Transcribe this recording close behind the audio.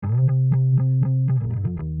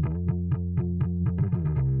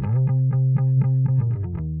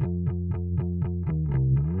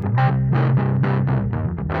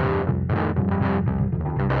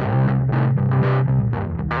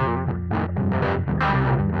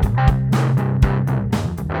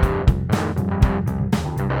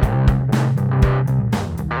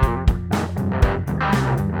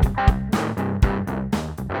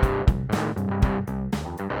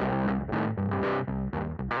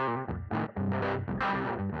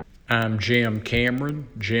I'm Jim Cameron,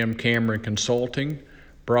 Jim Cameron Consulting,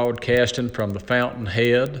 broadcasting from the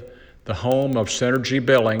Fountainhead, the home of Synergy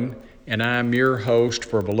Billing, and I'm your host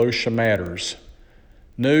for Volusia Matters.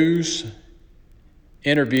 News,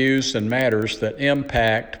 interviews, and matters that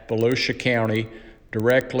impact Volusia County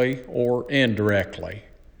directly or indirectly.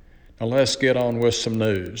 Now let's get on with some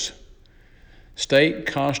news. State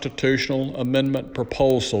constitutional amendment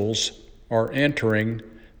proposals are entering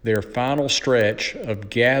their final stretch of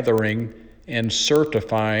gathering and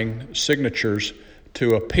certifying signatures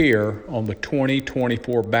to appear on the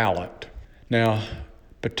 2024 ballot. Now,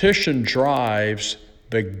 petition drives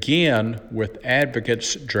begin with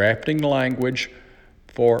advocates drafting language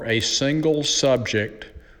for a single subject,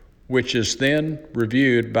 which is then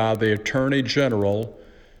reviewed by the Attorney General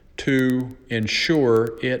to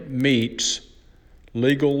ensure it meets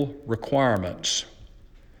legal requirements.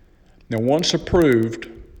 Now, once approved,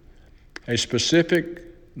 a specific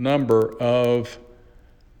number of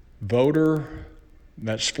Florida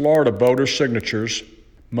voter signatures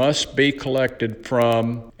must be collected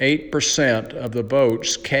from 8% of the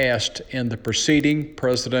votes cast in the preceding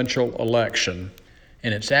presidential election.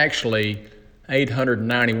 And it's actually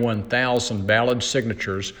 891,000 valid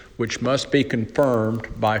signatures, which must be confirmed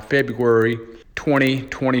by February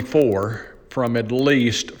 2024 from at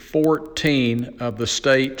least 14 of the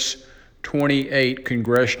state's 28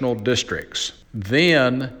 congressional districts.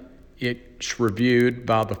 Then it's reviewed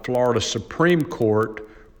by the Florida Supreme Court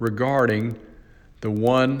regarding the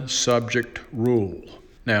one subject rule.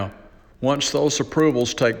 Now, once those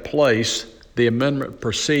approvals take place, the amendment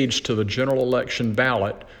proceeds to the general election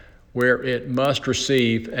ballot, where it must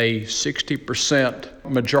receive a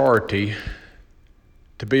 60% majority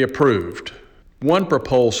to be approved. One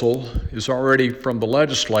proposal is already from the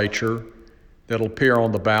legislature that'll appear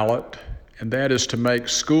on the ballot, and that is to make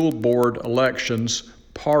school board elections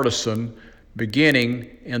partisan beginning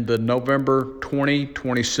in the November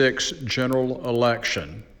 2026 general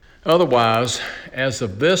election. Otherwise, as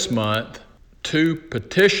of this month, 2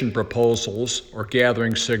 petition proposals are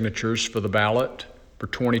gathering signatures for the ballot for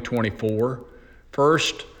 2024.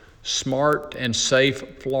 First, Smart and Safe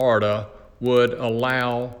Florida would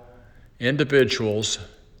allow individuals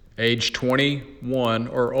age 21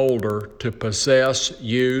 or older to possess,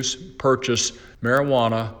 use, purchase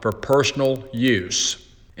marijuana for personal use.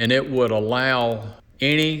 And it would allow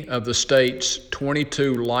any of the state's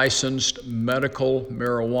 22 licensed medical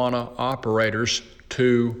marijuana operators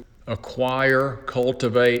to acquire,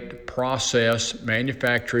 cultivate, process,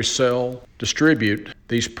 manufacture, sell, distribute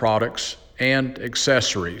these products and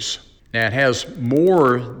accessories. Now, it has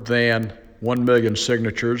more than 1 million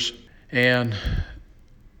signatures, and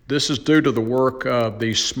this is due to the work of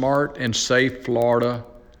the Smart and Safe Florida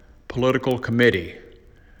Political Committee.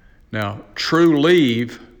 Now,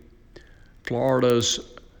 Trulieve,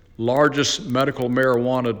 Florida's largest medical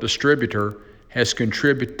marijuana distributor, has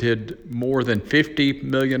contributed more than $50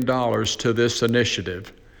 million to this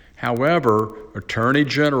initiative. However, Attorney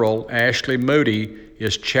General Ashley Moody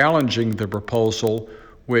is challenging the proposal,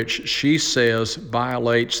 which she says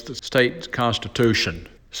violates the state constitution.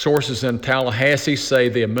 Sources in Tallahassee say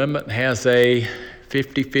the amendment has a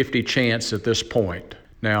 50-50 chance at this point.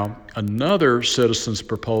 Now, another citizen's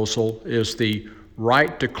proposal is the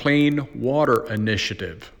Right to Clean Water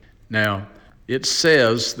Initiative. Now, it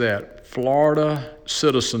says that Florida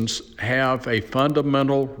citizens have a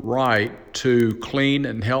fundamental right to clean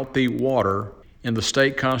and healthy water in the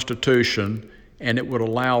state constitution, and it would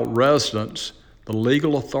allow residents the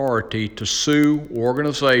legal authority to sue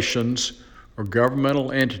organizations or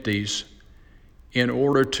governmental entities in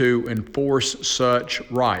order to enforce such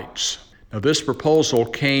rights. Now, this proposal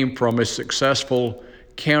came from a successful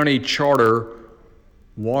county charter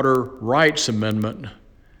water rights amendment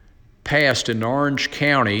passed in Orange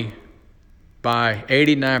County by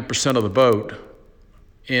 89% of the vote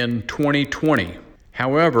in 2020.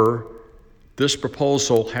 However, this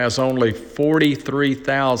proposal has only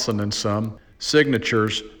 43,000 and some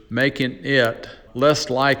signatures, making it less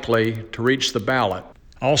likely to reach the ballot.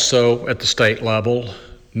 Also, at the state level,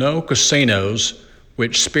 No Casinos,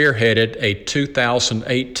 which spearheaded a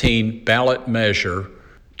 2018 ballot measure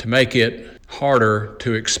to make it harder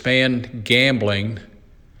to expand gambling,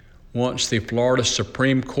 wants the Florida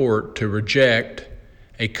Supreme Court to reject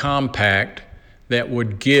a compact that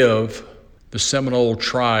would give the Seminole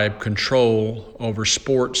tribe control over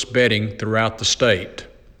sports betting throughout the state.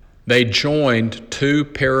 They joined 2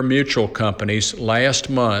 pari-mutuel companies last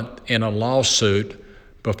month in a lawsuit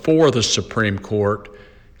before the Supreme Court,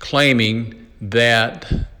 claiming that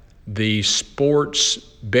the sports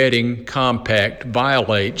betting compact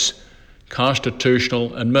violates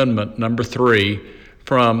Constitutional Amendment Number 3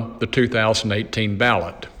 from the 2018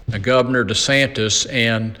 ballot. Now, Governor DeSantis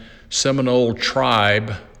and Seminole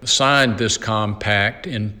Tribe signed this compact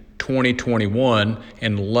in 2021,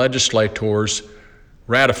 and legislators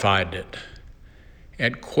ratified it.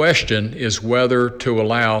 And question is whether to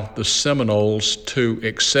allow the Seminoles to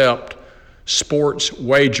accept sports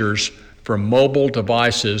wagers from mobile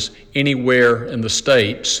devices anywhere in the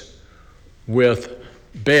states with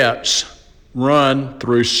bets run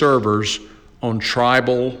through servers on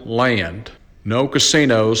tribal land. No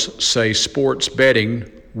casinos say sports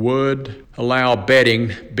betting would allow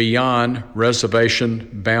betting beyond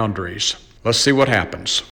reservation boundaries. Let's see what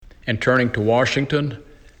happens. And turning to Washington,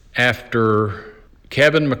 after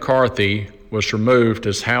Kevin McCarthy was removed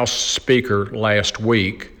as House Speaker last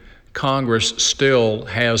week, Congress still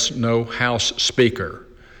has no House Speaker.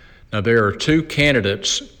 Now, there are two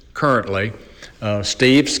candidates currently,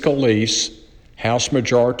 Steve Scalise, House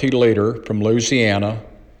Majority Leader from Louisiana,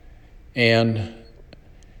 and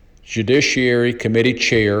Judiciary Committee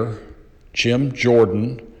Chair Jim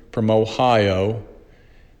Jordan from Ohio,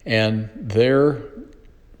 and they're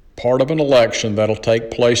part of an election that'll take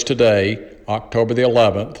place today, October the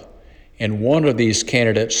 11th, and one of these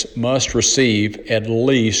candidates must receive at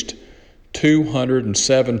least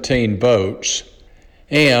 217 votes,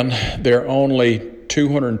 and there are only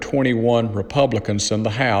 221 Republicans in the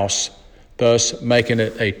House, thus making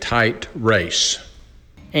it a tight race.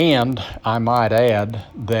 And I might add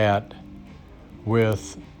that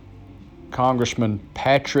with Congressman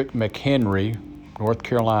Patrick McHenry, North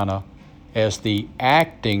Carolina, as the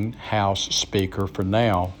acting House Speaker for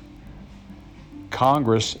now,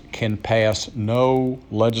 Congress can pass no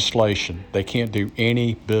legislation. They can't do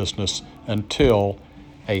any business until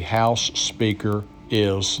a House Speaker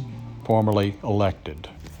is formally elected.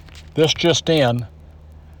 This just in,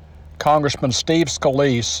 Congressman Steve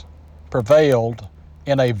Scalise prevailed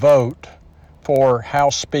in a vote for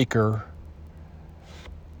House Speaker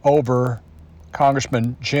over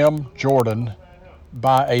Congressman Jim Jordan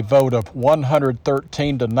by a vote of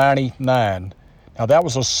 113 to 99. Now, that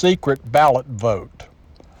was a secret ballot vote.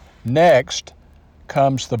 Next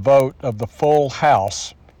comes the vote of the full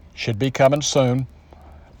House, should be coming soon.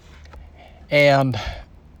 And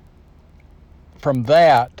from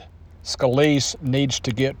that, Scalise needs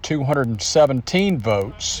to get 217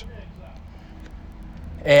 votes.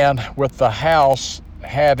 And with the House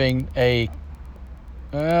having a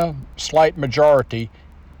slight majority,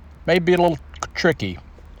 may be a little tricky,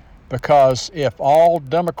 because if all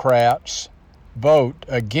Democrats vote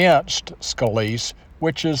against Scalise,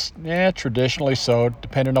 which is traditionally so,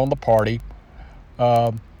 depending on the party,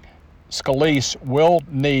 Scalise will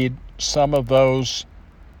need some of those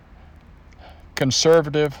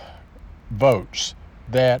conservative votes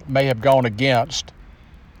that may have gone against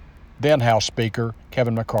then House Speaker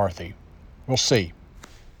Kevin McCarthy. We'll see.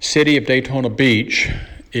 City of Daytona Beach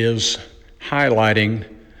is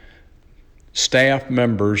highlighting staff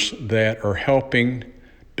members that are helping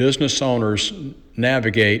business owners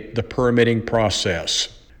navigate the permitting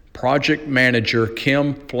process. Project Manager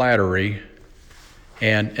Kim Flattery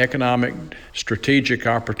and Economic Strategic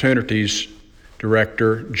Opportunities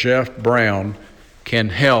Director Jeff Brown can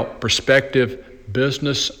help prospective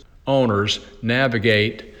business owners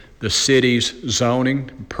navigate the city's zoning,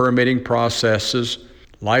 permitting processes,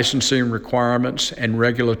 licensing requirements, and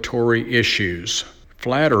regulatory issues.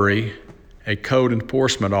 Flattery, a code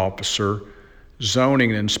enforcement officer,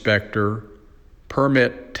 zoning inspector,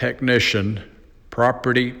 permit technician,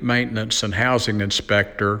 property maintenance and housing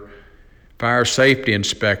inspector, fire safety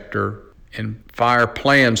inspector, and fire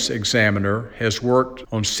plans examiner, has worked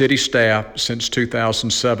on city staff since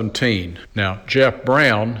 2017. Now, Jeff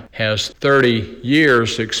Brown has 30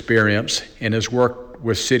 years experience and has worked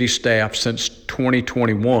with city staff since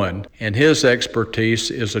 2021, and his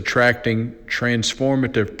expertise is attracting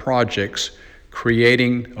transformative projects,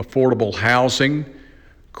 creating affordable housing,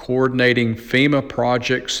 coordinating FEMA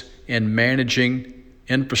projects, and managing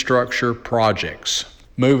infrastructure projects.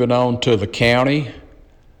 Moving on to the county,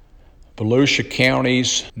 Volusia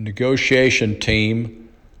County's negotiation team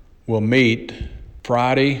will meet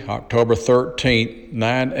Friday, October 13th,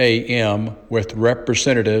 9 a.m. with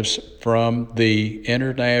representatives from the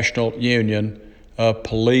International Union of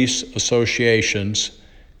Police Associations,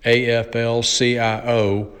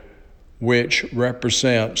 AFL-CIO, which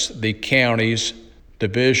represents the county's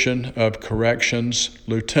Division of Corrections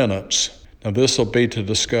lieutenants. Now, this will be to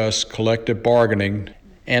discuss collective bargaining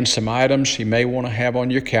and some items you may want to have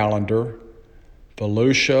on your calendar.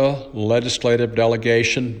 Volusia Legislative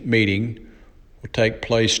Delegation meeting will take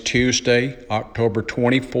place Tuesday, October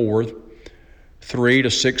 24th 3 to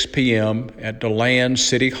 6 p.m. at DeLand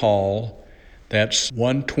City Hall. That's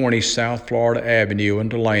 120 South Florida Avenue in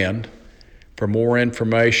DeLand. For more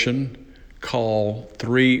information, call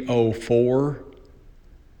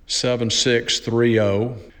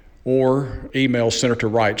 304-7630 or email Senator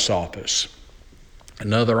Wright's office.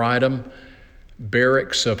 Another item,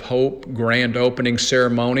 Barracks of Hope grand opening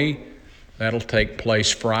ceremony. That'll take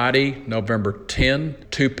place Friday, November 10,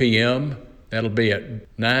 2 p.m. That'll be at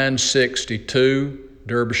 962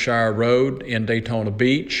 Derbyshire Road in Daytona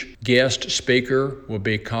Beach. Guest speaker will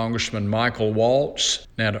be Congressman Michael Waltz.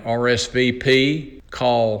 Now to RSVP,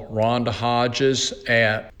 call Rhonda Hodges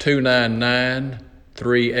at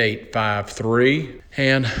 299-3853.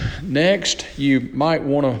 And next, you might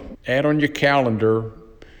want to add on your calendar,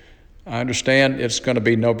 I understand it's going to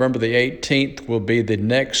be November the 18th will be the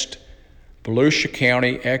next Volusia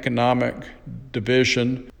County Economic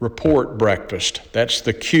Division Report Breakfast. That's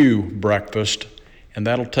the Q Breakfast, and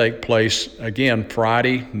that'll take place again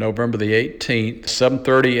Friday, November the 18th,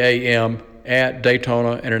 7:30 a.m. at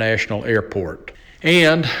Daytona International Airport.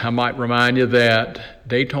 And I might remind you that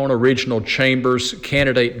Daytona Regional Chambers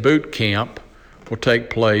Candidate Boot Camp will take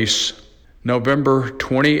place November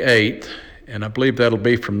 28th, and I believe that'll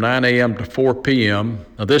be from 9 a.m. to 4 p.m.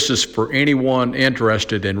 Now, this is for anyone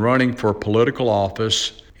interested in running for political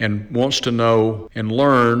office and wants to know and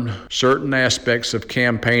learn certain aspects of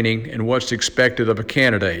campaigning and what's expected of a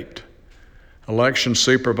candidate. Election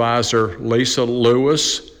Supervisor Lisa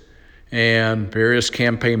Lewis and various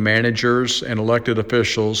campaign managers and elected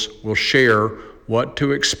officials will share what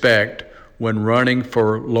to expect when running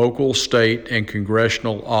for local, state, and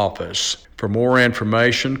congressional office. For more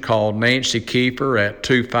information, call Nancy Kiefer at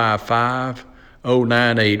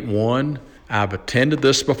 255-0981. I've attended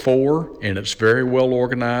this before, and it's very well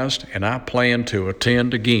organized, and I plan to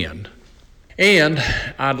attend again. And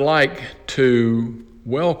I'd like to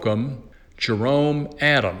welcome Jerome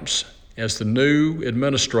Adams as the new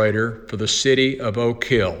administrator for the city of Oak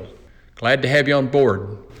Hill. Glad to have you on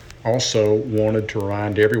board. Also wanted to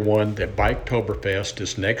remind everyone that Biketoberfest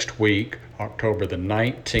is next week, October the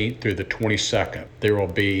 19th through the 22nd. There will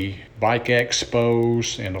be bike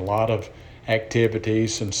expos and a lot of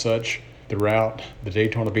activities and such throughout the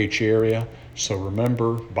Daytona Beach area. So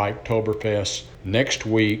remember, Biketoberfest next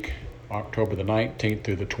week, October the 19th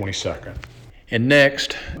through the 22nd. And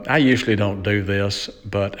next, I usually don't do this,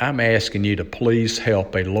 but I'm asking you to please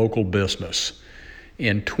help a local business.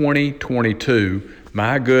 In 2022,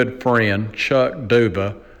 my good friend Chuck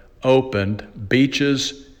Duva opened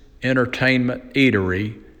Beaches Entertainment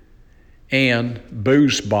Eatery and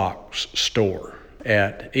Booze Box Store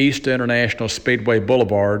at East International Speedway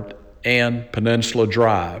Boulevard and Peninsula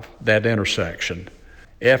Drive, that intersection.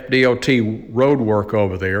 FDOT road work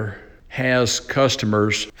over there has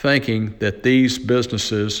customers thinking that these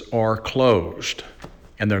businesses are closed,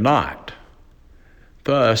 and they're not.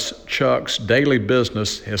 Thus, Chuck's daily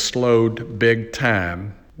business has slowed big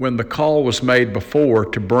time. When the call was made before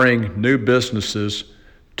to bring new businesses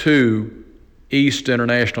to East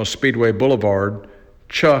International Speedway Boulevard,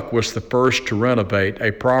 Chuck was the first to renovate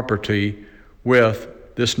a property with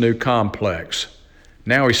this new complex.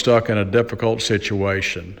 Now he's stuck in a difficult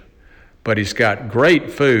situation, but he's got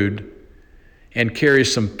great food and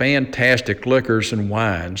carries some fantastic liquors and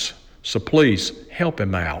wines, so please help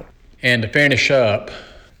him out. And to finish up,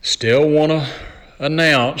 still want to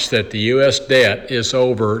announce that the U.S. debt is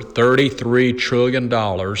over $33 trillion,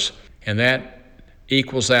 and that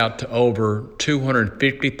equals out to over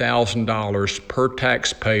 $250,000 per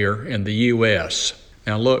taxpayer in the U.S.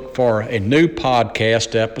 Now look for a new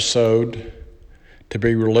podcast episode to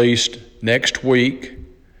be released next week,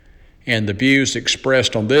 and the views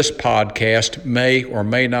expressed on this podcast may or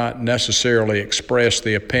may not necessarily express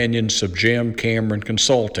the opinions of Jim Cameron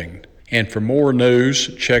Consulting. And for more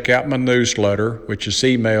news, check out my newsletter, which is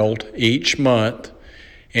emailed each month.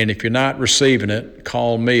 And if you're not receiving it,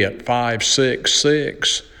 call me at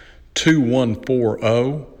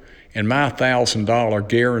 566-2140, and my $1,000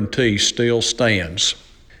 guarantee still stands.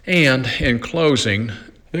 And in closing,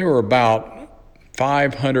 there were about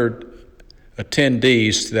 500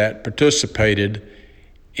 attendees that participated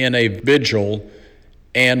in a vigil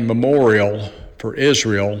and memorial for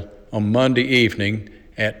Israel on Monday evening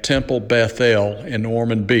at Temple Bethel in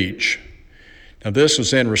Ormond Beach. Now, this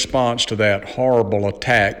was in response to that horrible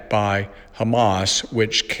attack by Hamas,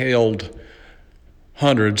 which killed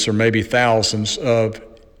hundreds or maybe thousands of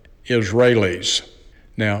Israelis.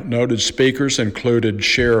 Now, noted speakers included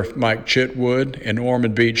Sheriff Mike Chitwood and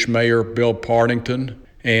Ormond Beach Mayor Bill Partington,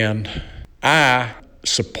 and I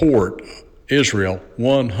support Israel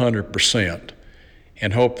 100%.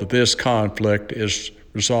 and hope that this conflict is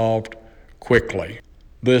resolved quickly.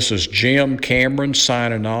 This is Jim Cameron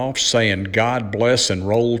signing off, saying God bless and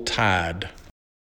roll tide.